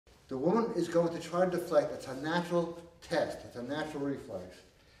The woman is going to try to deflect. It's a natural test. It's a natural reflex.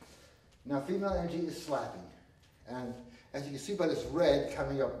 Now, female energy is slapping. And as you can see by this red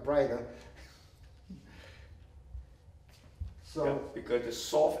coming up brighter, so yeah, because the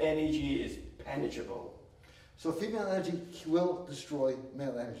soft energy is penetrable. So female energy will destroy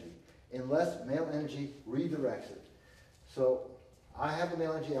male energy unless male energy redirects it. So I have a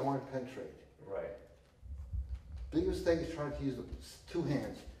male energy I want to penetrate. Right. Biggest thing is trying to use the two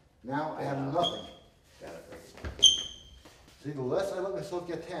hands. Now I have nothing. See, the less I let myself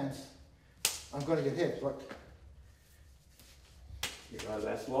get tense, I'm going to get hit. Look. You're going to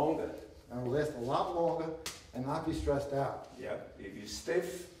last longer. I'm going to last a lot longer and not be stressed out. Yeah. If you're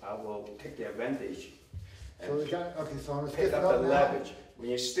stiff, I will take the advantage. So we got, okay, so I'm going to Pick stiffen up the up now. leverage. When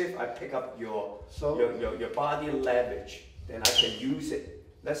you're stiff, I pick up your body leverage. Then I can use it.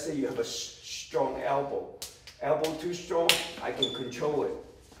 Let's say you have a strong elbow. Elbow too strong, I can control it.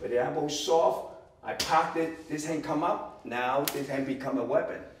 But the elbow soft, I parked it, this hand come up, now this hand become a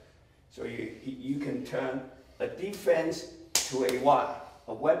weapon. So you can turn a defense to a what?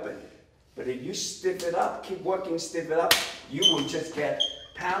 A weapon. But if you stiff it up, keep working, stiff it up, you will just get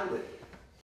pounded.